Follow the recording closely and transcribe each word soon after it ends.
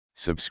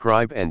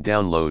Subscribe and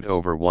download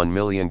over 1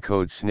 million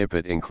code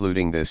snippet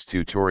including this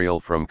tutorial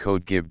from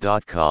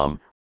codegive.com,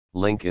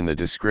 link in the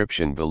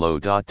description below.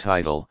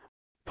 Title,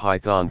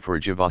 Python for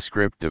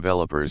JavaScript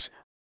Developers,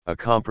 a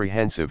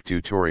comprehensive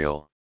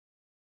tutorial.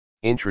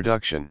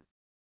 Introduction.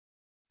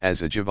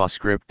 As a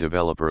JavaScript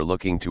developer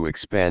looking to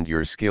expand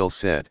your skill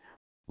set,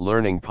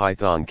 learning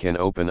Python can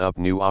open up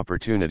new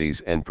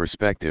opportunities and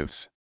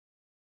perspectives.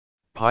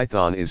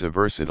 Python is a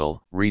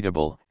versatile,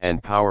 readable,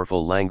 and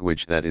powerful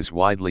language that is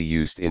widely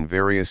used in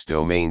various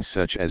domains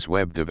such as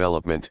web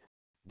development,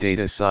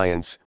 data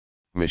science,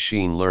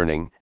 machine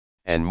learning,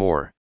 and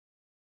more.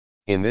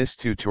 In this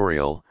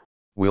tutorial,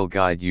 we'll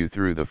guide you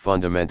through the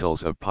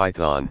fundamentals of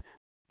Python,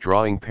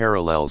 drawing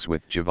parallels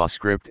with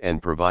JavaScript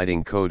and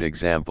providing code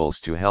examples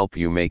to help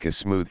you make a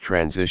smooth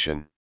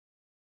transition.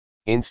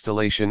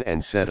 Installation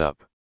and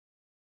setup.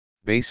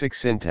 Basic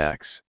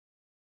syntax.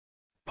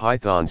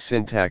 Python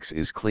syntax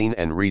is clean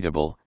and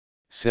readable,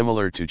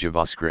 similar to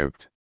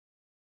JavaScript.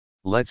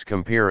 Let's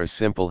compare a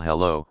simple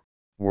hello,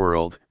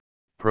 world,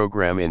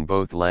 program in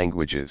both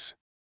languages.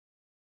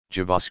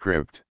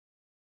 JavaScript.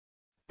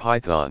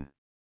 Python.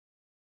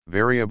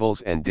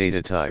 Variables and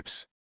data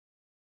types.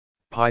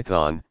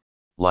 Python,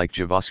 like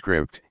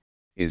JavaScript,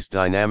 is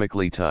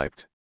dynamically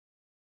typed.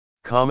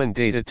 Common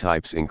data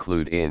types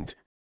include int,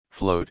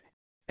 float,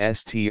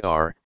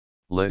 str,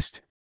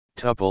 list,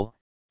 tuple,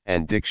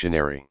 and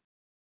dictionary.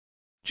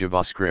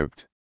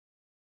 JavaScript.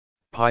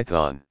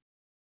 Python.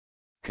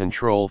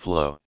 Control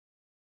flow.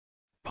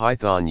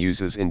 Python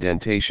uses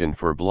indentation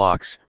for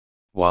blocks,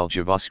 while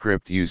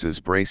JavaScript uses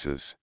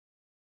braces.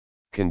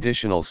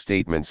 Conditional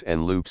statements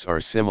and loops are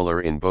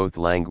similar in both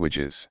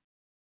languages.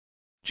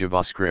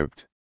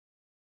 JavaScript.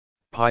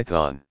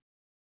 Python.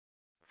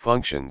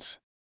 Functions.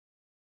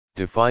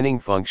 Defining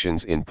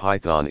functions in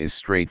Python is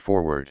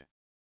straightforward.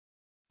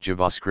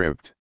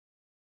 JavaScript.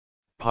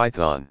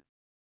 Python.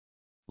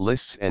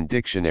 Lists and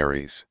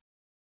dictionaries.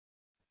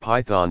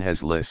 Python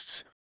has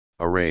lists,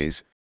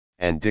 arrays,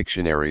 and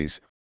dictionaries,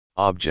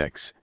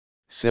 objects,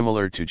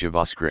 similar to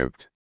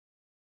JavaScript.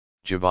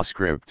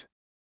 JavaScript.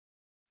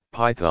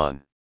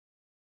 Python.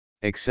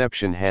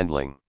 Exception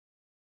handling.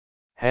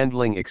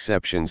 Handling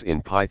exceptions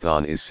in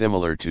Python is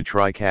similar to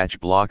try-catch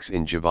blocks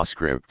in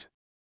JavaScript.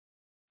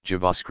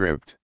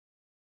 JavaScript.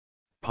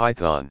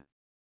 Python.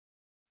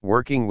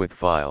 Working with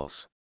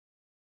files.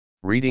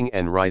 Reading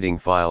and writing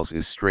files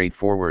is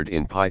straightforward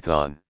in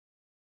Python.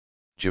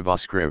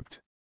 JavaScript.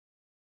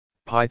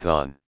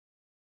 Python.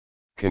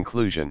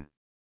 Conclusion.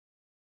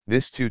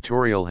 This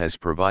tutorial has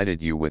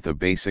provided you with a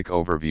basic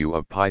overview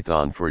of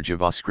Python for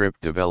JavaScript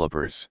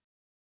developers.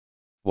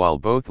 While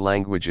both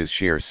languages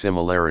share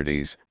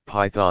similarities,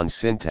 Python's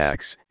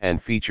syntax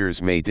and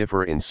features may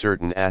differ in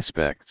certain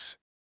aspects.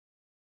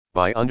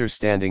 By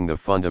understanding the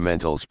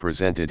fundamentals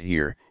presented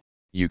here,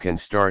 you can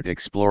start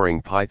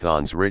exploring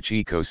Python's rich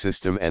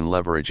ecosystem and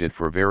leverage it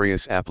for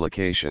various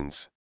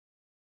applications.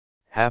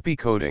 Happy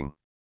coding!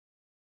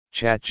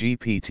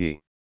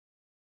 ChatGPT.